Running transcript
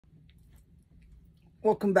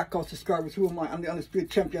Welcome back, all subscribers. Who am I? I'm the Undisputed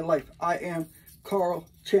Champion Life. I am Carl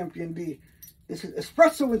Champion D. This is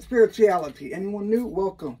Espresso and Spirituality. Anyone new?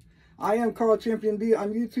 Welcome. I am Carl Champion D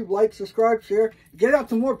on YouTube. Like, subscribe, share. Get out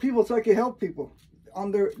to more people so I can help people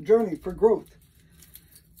on their journey for growth.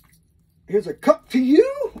 Here's a cup to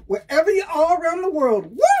you, wherever you are around the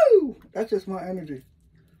world. Woo! That's just my energy.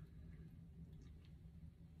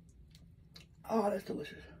 Oh, that's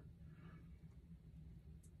delicious.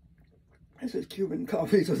 This is Cuban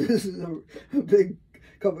coffee, so this is a big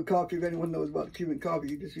cup of coffee. If anyone knows about Cuban coffee,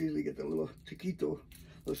 you just usually get the little chiquito,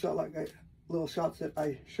 little shot like that, little shots that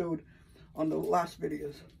I showed on the last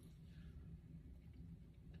videos.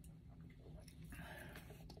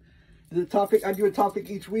 The topic, I do a topic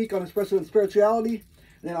each week on Espresso and Spirituality.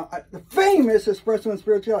 And then the famous Espresso and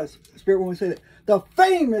Spirituality. Spirit, when we say that, the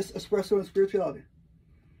famous Espresso and Spirituality.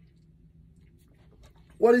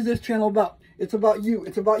 What is this channel about? It's about you.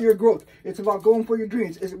 It's about your growth. It's about going for your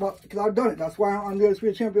dreams. It's about, because I've done it. That's why I'm the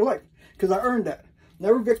Undisputed Champion Life. Because I earned that.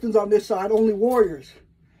 Never victims on this side, only warriors.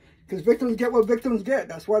 Because victims get what victims get.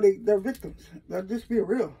 That's why they're victims. That's just being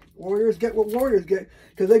real. Warriors get what warriors get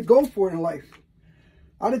because they go for it in life.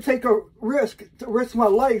 I had to take a risk to risk my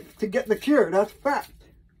life to get the cure. That's fact.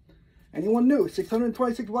 Anyone new?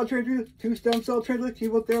 626 blood transfusions, 2 stem cell transplants,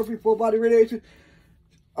 chemotherapy, full body radiation,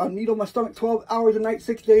 a needle in my stomach 12 hours a night,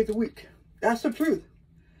 6 days a week. That's the truth.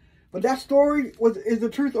 But that story is the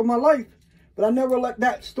truth of my life. But I never let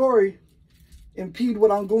that story impede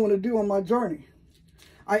what I'm going to do on my journey.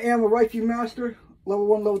 I am a Reiki master, level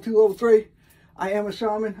 1, level 2, level 3. I am a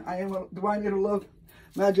shaman. I am a divine inner love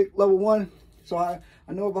magic level 1. So I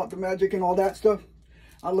know about the magic and all that stuff.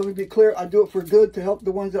 Let me be clear. I do it for good to help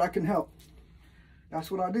the ones that I can help. That's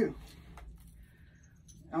what I do.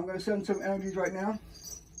 I'm going to send some energies right now.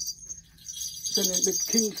 Sending the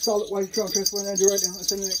King Solid White Crown Transform energy right now. I'm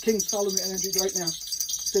sending the King Solomon energy right now.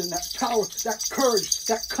 Sending that power, that courage,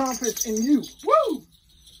 that confidence in you. Woo!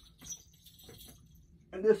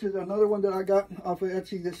 And this is another one that I got off of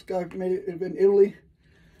Etsy. This guy made it in Italy.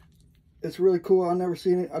 It's really cool. I've never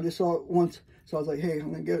seen it. I just saw it once. So I was like, hey,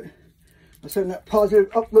 I'm going to get it. I'm sending that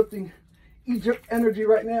positive, uplifting Egypt energy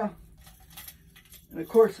right now. And of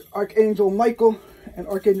course, Archangel Michael and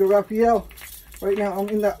Archangel Raphael. Right now, I'm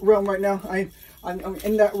in that realm right now. I'm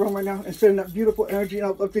in that realm right now and sending that beautiful energy and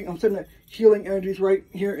uplifting. I'm sending that healing energies right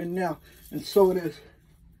here and now. And so it is.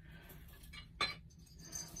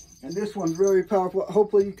 And this one's very powerful.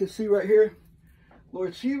 Hopefully you can see right here.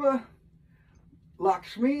 Lord Shiva,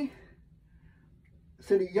 Lakshmi,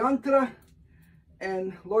 Siddhi Yantra,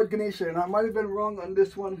 and Lord Ganesha. And I might have been wrong on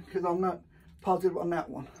this one because I'm not positive on that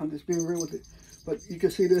one. I'm just being real with it. But you can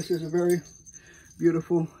see this is a very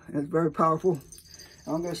beautiful and very powerful.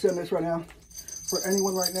 And I'm going to send this right now for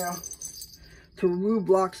anyone right now to remove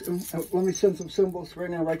blocks. And let me send some symbols right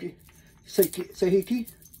now, Reiki. Seihiki. Seihiki.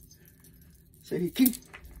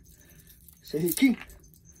 Seihiki.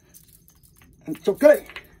 And it's okay.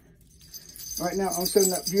 Right now, I'm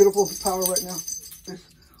sending that beautiful power right now.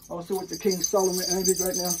 This also with the King Solomon energy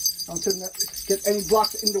right now. I'm sending that, get any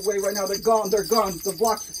blocks in the way right now. They're gone. They're gone. The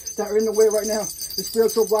blocks that are in the way right now. The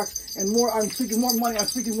spiritual blocks and more. I'm speaking more money. I'm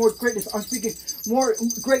speaking more greatness. I'm speaking more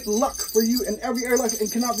great luck for you in every area of life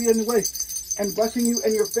and cannot be in the way. And blessing you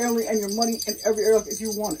and your family and your money in every area of life if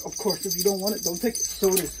you want it. Of course, if you don't want it, don't take it. So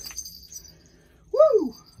it is.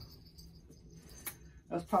 Woo!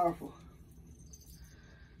 That's powerful.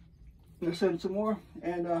 I'm going to send some more.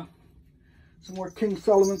 And some more King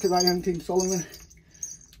Solomon because I am King Solomon.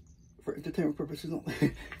 For entertainment purposes, don't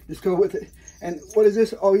just go with it. And what is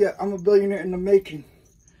this? Oh yeah, I'm a billionaire in the making.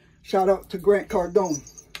 Shout out to Grant Cardone,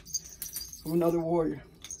 from Another Warrior.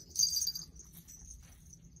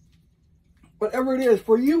 Whatever it is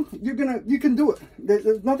for you, you can do it.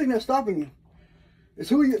 There's nothing that's stopping you. It's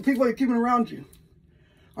who people are keeping around you.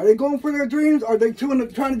 Are they going for their dreams? Are they trying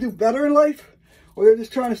to do better in life? Or they're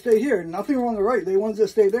just trying to stay here? Nothing wrong or right. They want to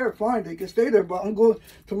stay there, fine. They can stay there. But I'm going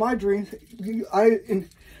to my dreams. I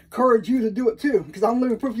encourage you to do it too. Because I'm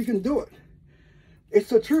living proof you can do it. It's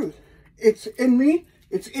the truth. It's in me.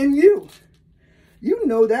 It's in you. You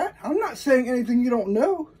know that. I'm not saying anything you don't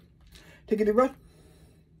know. Take a deep breath.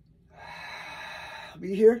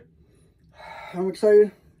 Be here. I'm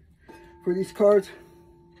excited for these cards.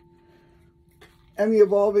 Emmy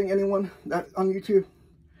Evolving, anyone that on YouTube.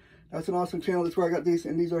 That's an awesome channel. That's where I got these.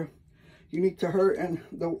 And these are unique to her and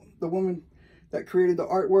the woman that created the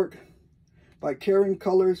artwork by Caring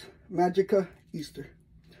Colors Magica Easter.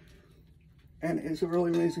 And it's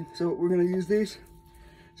really amazing. So we're going to use these.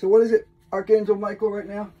 So what is it? Archangel Michael right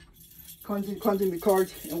now. Cleansing the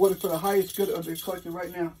cards. And what is for the highest good of the collective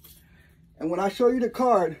right now. And when I show you the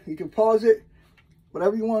card, you can pause it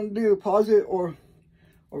whatever you want to do, pause it or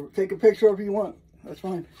take a picture if you want. That's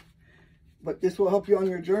fine. But this will help you on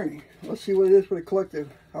your journey. Let's see what it is for the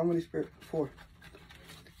collective. How many spirit? 4.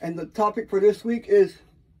 And the topic for this week is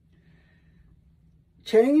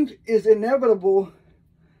change is inevitable.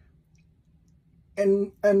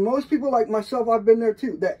 And most people like myself, I've been there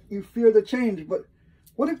too, that you fear the change. But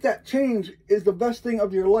what if that change is the best thing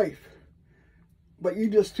of your life? But you're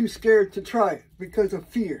just too scared to try it because of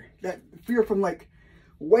fear. That fear from like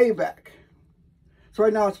way back. So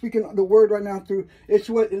right now, I'm speaking the word right now through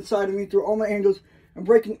Ishwa inside of me, through all my angels. I'm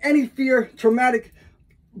breaking any fear, traumatic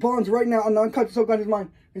bonds right now on the unconscious, subconscious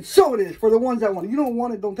mind. And so it is for the ones that want it. You don't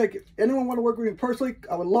want it, don't take it. Anyone want to work with me personally?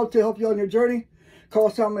 I would love to help you on your journey. Call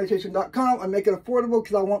soundmeditation.com. I make it affordable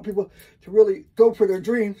because I want people to really go for their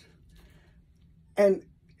dreams. And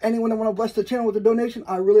anyone that want to bless the channel with a donation,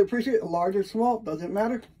 I really appreciate it. Large or small, doesn't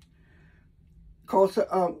matter.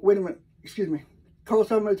 Wait a minute, excuse me.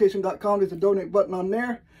 CallSoundMeditation.com. There's a donate button on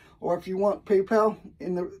there. Or if you want PayPal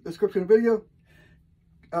in the description of the video,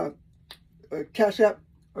 Cash App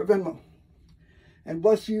or Venmo. And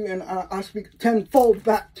bless you, and I speak tenfold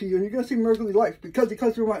back to you. And you're going to see miracles in life because it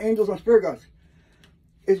comes through my angels and spirit guides.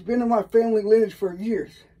 It's been in my family lineage for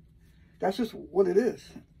years. That's just what it is.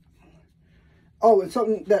 Oh, it's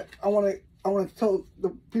something that I want to tell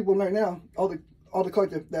the people right now, all the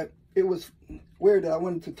collective, that it was weird that I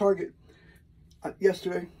went to Target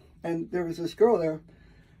yesterday, and there was this girl there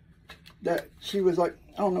that she was like,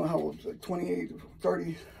 I don't know how old, like 28,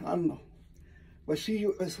 30, I don't know. But she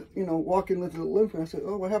was, you know, walking with a limp, and I said,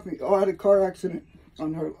 oh, what happened? Oh, I had a car accident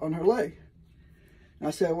on her leg. And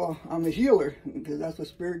I said, well, I'm a healer, because that's what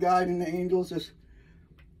spirit guide and the angels just,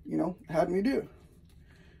 you know, had me do.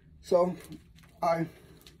 So I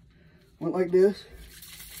went like this,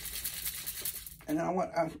 and then I went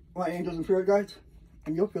my angels and spirit guides,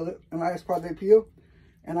 and you'll feel it. And I asked Padre Pio,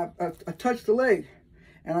 and I touched the leg,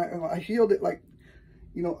 and I healed it, like,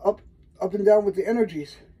 you know, up and down with the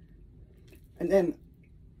energies. And then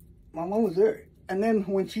my mom was there. And then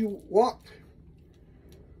when she walked,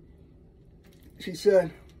 she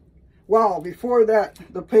said, wow, before that,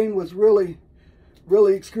 the pain was really,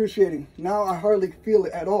 really excruciating. Now I hardly feel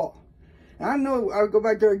it at all. And I know I'll go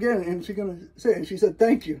back there again, and she's going to say it. And she said,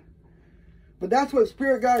 thank you. But that's what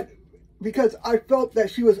spirit guide, because I felt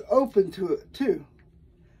that she was open to it too.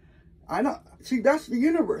 I know. See, that's the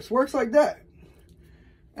universe. Works like that.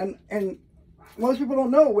 And most people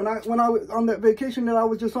don't know, when I was on that vacation that I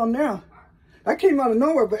was just on now, that came out of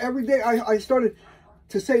nowhere. But every day I started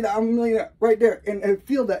to say that I'm a millionaire right there, and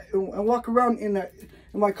feel that, and walk around in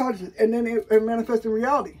my consciousness, and then it manifests in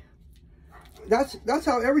reality. That's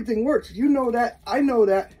how everything works. You know that. I know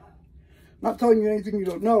that. I'm not telling you anything you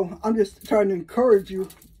don't know. I'm just trying to encourage you.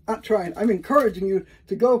 Not trying. I'm encouraging you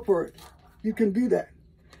to go for it. You can do that.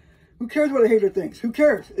 Who cares what a hater thinks? Who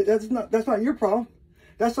cares? That's not your problem.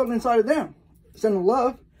 That's something inside of them. Sending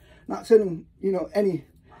love, not sending, you know, any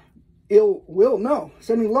ill will. No,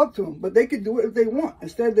 sending love to them. But they could do it if they want.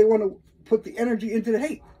 Instead, they want to put the energy into the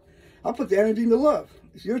hate. I'll put the energy into love.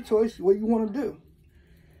 It's your choice, what you want to do.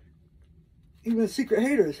 Even the secret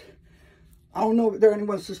haters, I don't know if there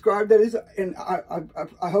anyone subscribed that is, and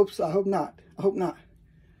I hope so. I hope not. I hope not.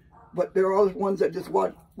 But there are all the ones that just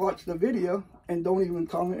watch the video and don't even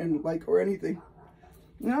comment and like or anything.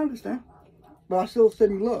 Yeah, I understand. But I still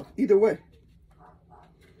send you love either way.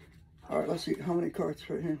 All right, let's see how many cards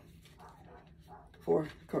right here. 4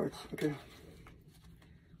 cards. Okay.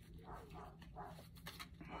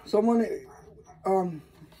 Someone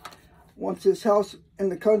wants this house in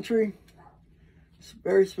the country. It's a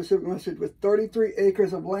very specific message, with 33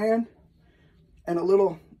 acres of land and a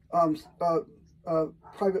little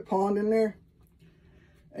private pond in there.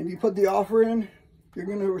 And you put the offer in, you're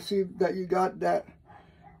going to receive that. You got that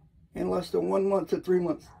in less than 1 month to 3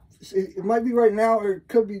 months. It might be right now, or it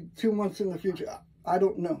could be 2 months in the future. I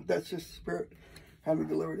don't know. That's just spirit having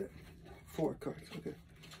delivered it. 4 cards. Okay.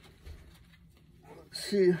 Let's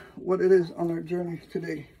see what it is on our journey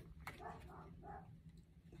today.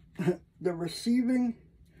 The receiving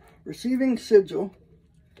sigil.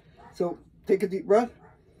 So take a deep breath.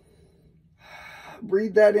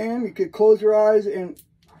 Breathe that in. You could close your eyes and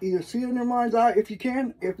either see it in your mind's eye if you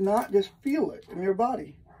can. If not, just feel it in your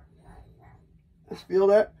body. Just feel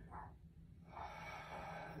that.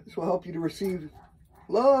 This will help you to receive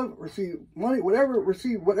love, receive money,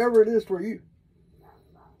 receive whatever it is for you.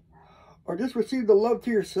 Or just receive the love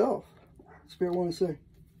to yourself. Spirit wants to say.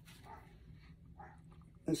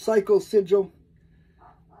 And cycle sigil.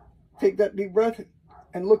 Take that deep breath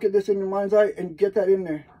and look at this in your mind's eye and get that in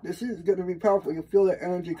there. This is going to be powerful. You'll feel that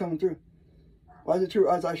energy coming through. Why is it true?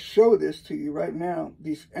 As I show this to you right now,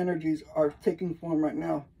 these energies are taking form right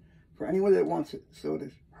now for anyone that wants it. So it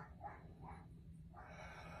is.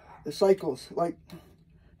 The cycles, like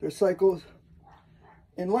there's cycles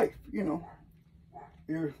in life, you know.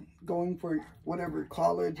 You're going for whatever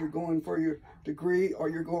college, you're going for your degree, or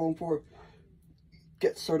you're going for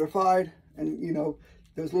get certified, and you know,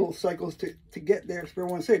 there's little cycles to get there.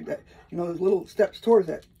 Spirit wants to say that, you know, there's little steps towards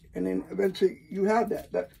that, and then eventually you have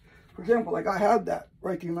that. For example, like I have that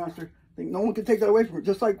Reiki Master thing. No one can take that away from me.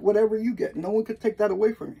 Just like whatever you get, no one could take that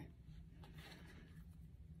away from you.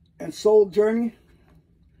 And soul journey,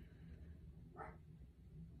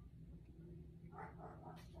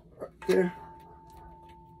 right there.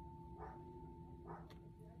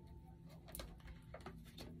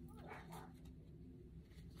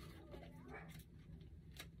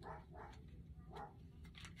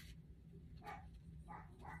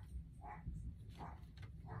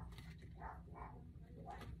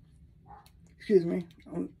 Excuse me,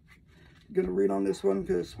 I'm going to read on this one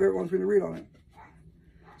because Spirit wants me to read on it.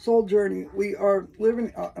 Soul journey, we are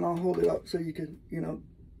living, and I'll hold it up so you can, you know,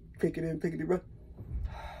 take it in, take a deep breath.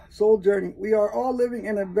 Soul journey, we are all living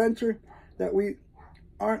an adventure that we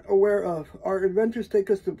aren't aware of. Our adventures take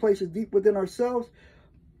us to places deep within ourselves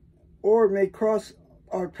or may cross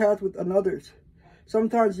our path with another's.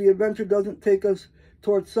 Sometimes the adventure doesn't take us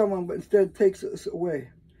towards someone, but instead takes us away.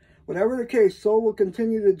 Whatever the case, soul will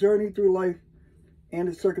continue the journey through life and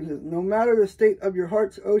its circumstances. No matter the state of your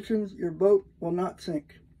heart's oceans, your boat will not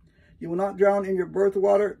sink. You will not drown in your birth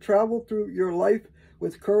water. Travel through your life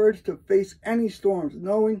with courage to face any storms,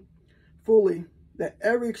 knowing fully that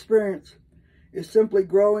every experience is simply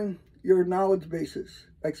growing your knowledge base.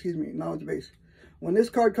 When this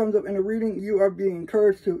card comes up in a reading, you are being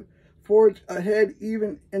encouraged to forge ahead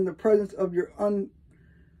even in the presence of your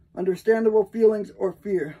understandable feelings or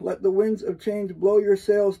fear. Let the winds of change blow your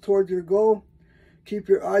sails towards your goal. Keep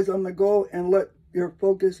your eyes on the goal and let your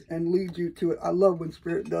focus and lead you to it. I love when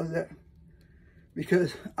Spirit does that,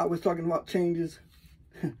 because I was talking about changes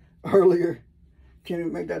earlier. Can't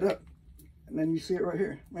even make that up. And then you see it right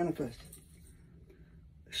here, manifest.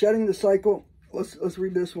 Shedding the cycle. Let's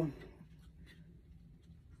read this one.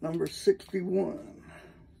 Number 61.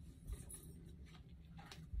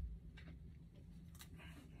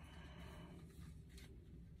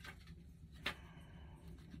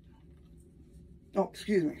 Oh,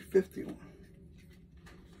 excuse me, 51.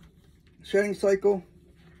 Shedding cycle.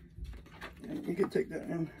 And you can take that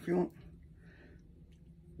in if you want.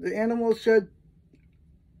 The animals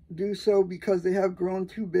do so because they have grown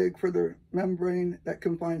too big for their membrane that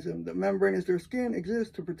confines them. The membrane is their skin,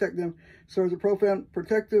 exists to protect them, serves a profound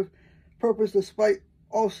protective purpose despite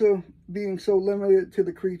also being so limited to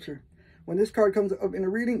the creature. When this card comes up in a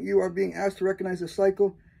reading, you are being asked to recognize the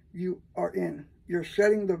cycle you are in. You're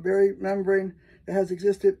shedding the very membrane that has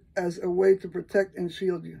existed as a way to protect and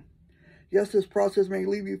shield you. Yes, this process may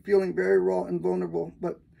leave you feeling very raw and vulnerable,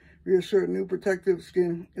 but reassure, new protective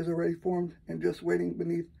skin is already formed and just waiting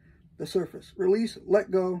beneath the surface. Release, let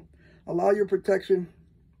go, allow your protection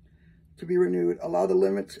to be renewed. Allow the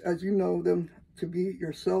limits as you know them to be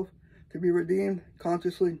yourself, to be redeemed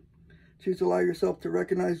consciously. Choose to allow yourself to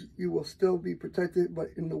recognize you will still be protected, but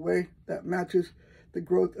in the way that matches the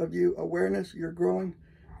growth of you. Awareness, you're growing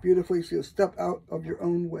beautifully, so you'll step out of your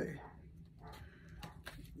own way.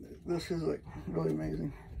 This is like really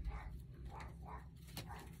amazing.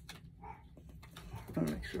 Let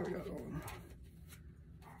me make sure I got all of them.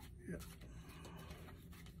 Yeah.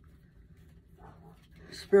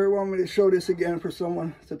 Spirit wanted me to show this again for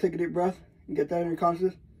someone. So take a deep breath and get that in your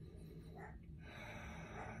consciousness.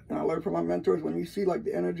 And I learned from my mentors, when you see like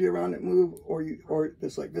the energy around it move, or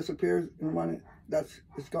this like disappears, and remind it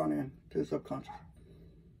it's gone in to the subconscious.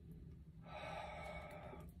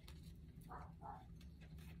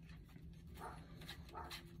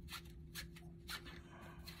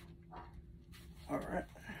 All right.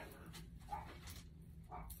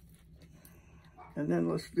 And then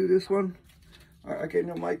let's do this one.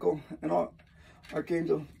 Archangel Michael and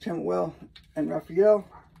Archangel Chamuel and Raphael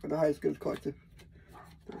for the highest good collective.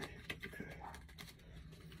 3. Okay.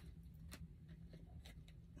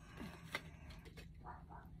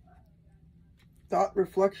 Thought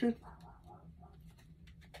reflection.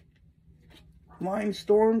 Mind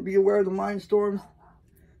storm. Be aware of the mind storms,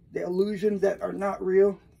 the illusions that are not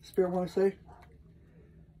real. Spirit want to say.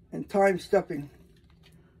 And time stepping.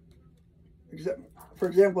 For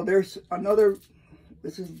example, there's another,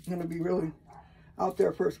 this is going to be really out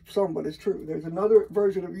there for some, but it's true. There's another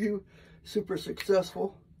version of you, super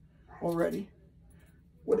successful already.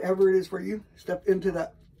 Whatever it is for you, step into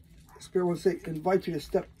that. Spirit will say, invite you to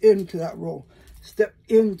step into that role. Step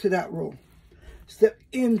into that role. Step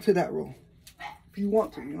into that role. If you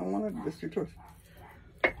want to. You don't want to, that's your choice.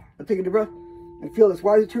 Now take a deep breath and feel this.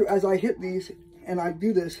 Why is it true? As I hit these and I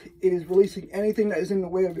do this, it is releasing anything that is in the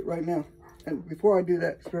way of it right now. And before I do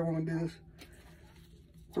that, Spirit, I want to do this.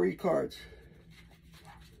 3 cards.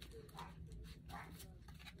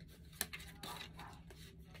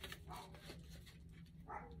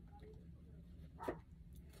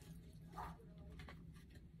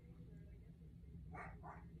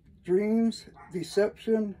 Dreams,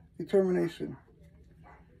 deception, determination.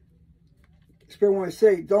 Spirit, when I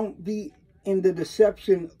say, don't be in the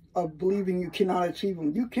deception of believing you cannot achieve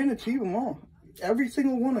them. You can achieve them all. Every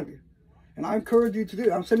single one of you. And I encourage you to do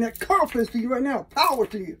it. I'm sending that confidence to you right now. Power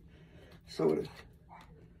to you. So it is.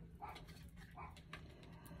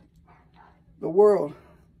 The world.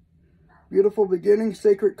 Beautiful beginnings,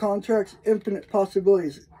 sacred contracts, infinite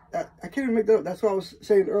possibilities. I can't even make that up. That's what I was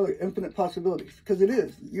saying earlier. Infinite possibilities. Because it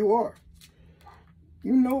is. You are.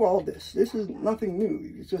 You know all this. This is nothing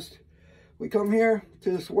new. It's just, we come here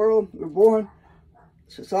to this world. We're born.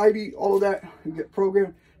 Society, all of that. You get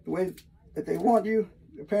programmed the way that they want you.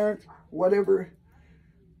 Your parents, whatever.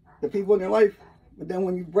 The people in your life. But then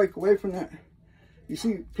when you break away from that, you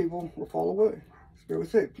see people will fall away. Spirit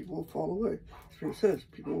would say, people will fall away. Spirit says,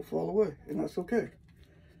 people will fall away. And that's okay.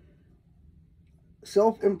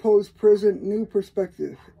 Self-imposed prison, new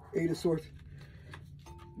perspective. 8 of Swords.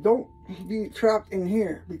 Don't be trapped in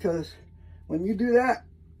here, because when you do that,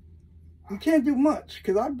 you can't do much,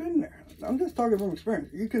 because I've been there. I'm just talking from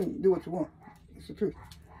experience. You can do what you want. It's the truth.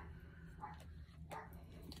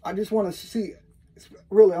 I just want to see,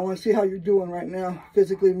 really, I want to see how you're doing right now,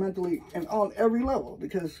 physically, mentally, and on every level,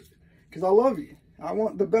 because I love you. I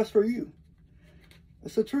want the best for you.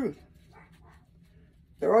 It's the truth.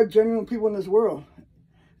 There are genuine people in this world.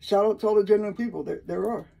 Shout out to all the genuine people. There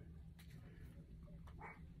are.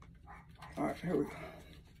 All right, here we go.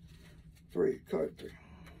 3, card 3.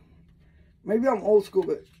 Maybe I'm old school,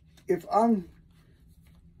 but if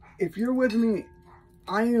you're with me,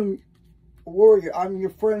 I am a warrior. I'm your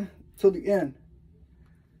friend till the end.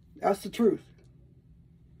 That's the truth.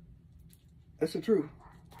 That's the truth.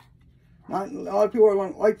 Not a lot of people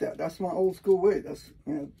are like that. That's my old school way. That's,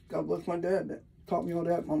 you know, God bless my dad that taught me all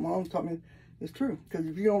that. My mom taught me. It's true. Because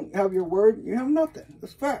if you don't have your word, you have nothing.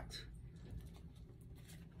 That's facts.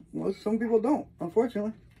 Well, some people don't,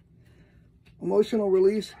 unfortunately. Emotional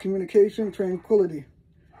release, communication, tranquility.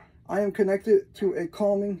 I am connected to a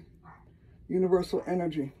calming, universal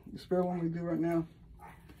energy. The Spirit one we do right now.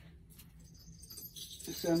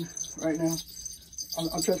 Send right now.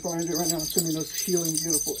 I'm transferring it right now. I'm sending those healing,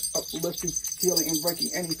 beautiful, uplifting, healing, and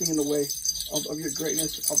breaking anything in the way of your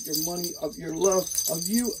greatness, of your money, of your love, of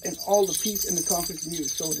you, and all the peace and the confidence in you.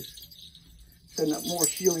 So it is. Send out more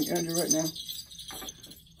healing energy right now.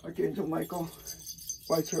 Archangel Michael,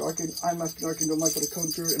 White Sir, I'm asking Archangel Michael to come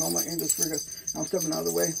through, and all my angels, I'm stepping out of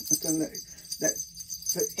the way and sending that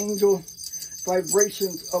angel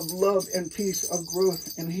vibrations of love and peace, of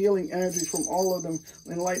growth and healing energy from all of them,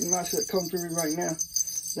 enlightened master that come through me right now.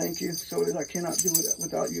 Thank you. So that I cannot do it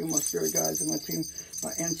without you, my spirit guides, and my team,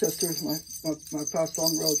 my ancestors, my passed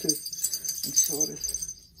on relatives, and so it is.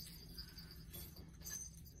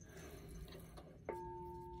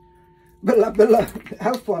 Bella,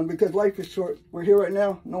 have fun, because life is short. We're here right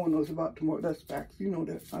now. No one knows about tomorrow. That's facts. You know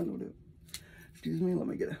that. I know that. Excuse me. Let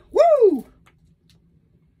me get it. Woo!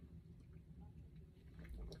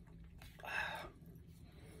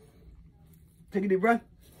 Take a deep breath.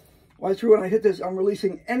 Why, it's true, when I hit this, I'm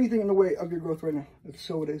releasing anything in the way of your growth right now. That's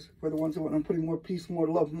so it is. For the ones that want, I'm putting more peace, more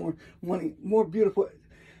love, more money, more beautiful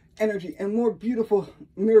energy, and more beautiful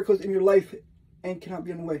miracles in your life, and cannot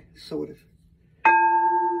be in the way. So it is.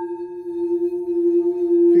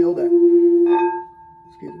 Feel that.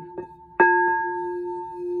 Excuse me.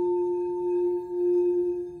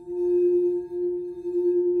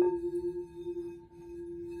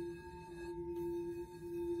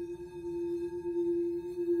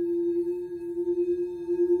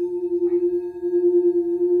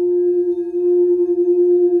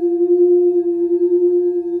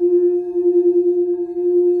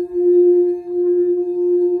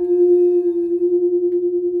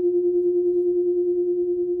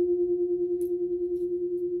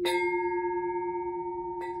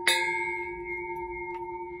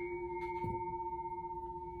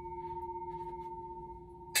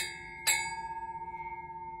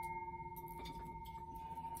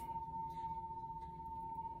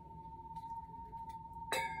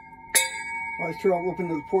 Well, it's true. I'm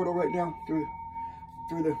opening the portal right now through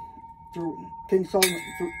King Solomon,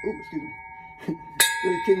 through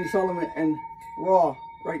King Solomon and Ra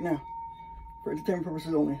right now. for entertainment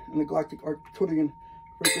purposes only, in the galactic Arcturian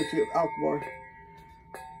frequency of Alkebar.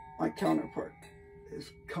 My counterpart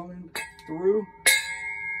is coming through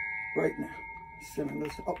right now. Sending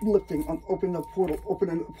this uplifting, opening the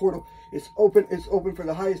portal, It's open for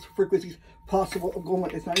the highest frequencies possible of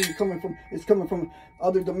going. It's not even coming from, it's coming from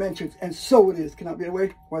other dimensions, and so it is. Cannot be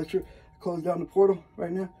away. Why is true? Close down the portal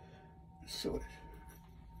right now. So it is.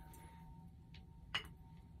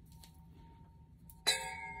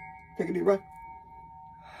 Take a deep breath.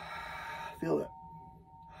 Feel that.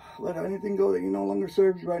 Let anything go that you no longer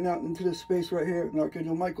serves right now into this space right here. And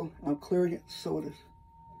Archangel Michael, I'm clearing it. So it is.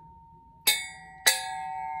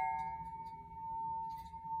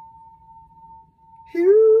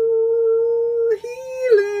 Healing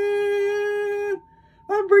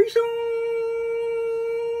vibration.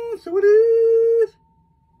 So it is.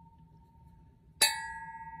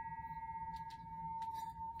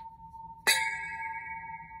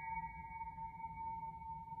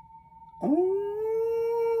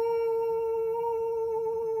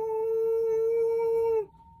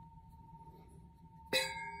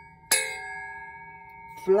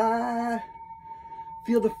 Fly,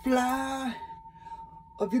 feel the fly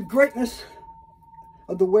of your greatness,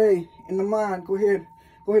 of the way in the mind. Go ahead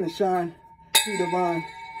and shine. Be divine.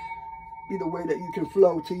 Be the way that you can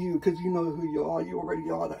flow to you, because you know who you are. You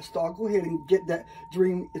already are that star. Go ahead and get that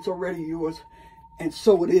dream. It's already yours, and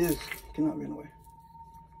so it is. Cannot be in the way.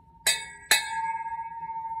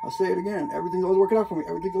 I'll say it again. Everything goes working out for me.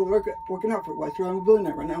 Everything goes working out for me. Why I'm a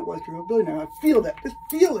billionaire right now? Why I'm a billionaire? I feel that. Just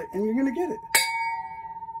feel it, and you're gonna get it.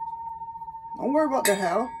 Don't worry about the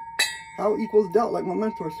how. How equals doubt, like my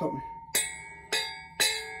mentor told me.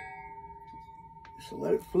 So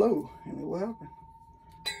let it flow, and it will happen.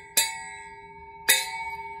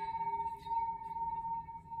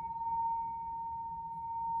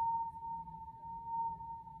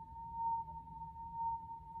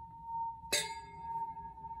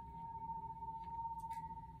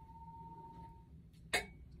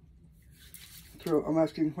 So I'm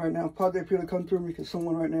asking right now, Padre Pio to come through me, because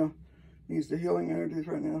someone right now needs the healing energies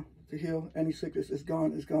right now to heal any sickness. It's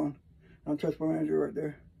gone, it's gone. I'll trust my manager right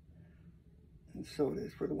there. And so it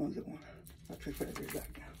is for the ones that want. I'll trust my manager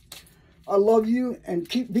back now. I love you, and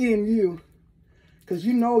keep being you, because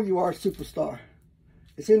you know you are a superstar.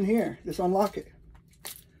 It's in here. Just unlock it.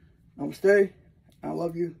 Namaste. I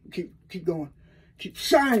love you. Keep going. Keep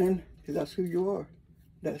shining, because that's who you are.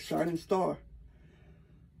 That shining star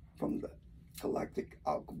from the Galactic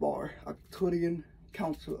Arcturian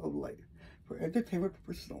Council of Light, for entertainment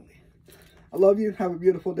purposes only. I love you. Have a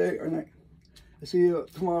beautiful day or night. I'll see you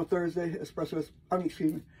tomorrow, Thursday, Espresso,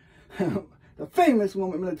 excuse me, the famous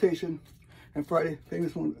moment meditation, and Friday,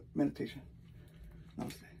 famous moment meditation.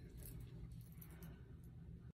 Namaste.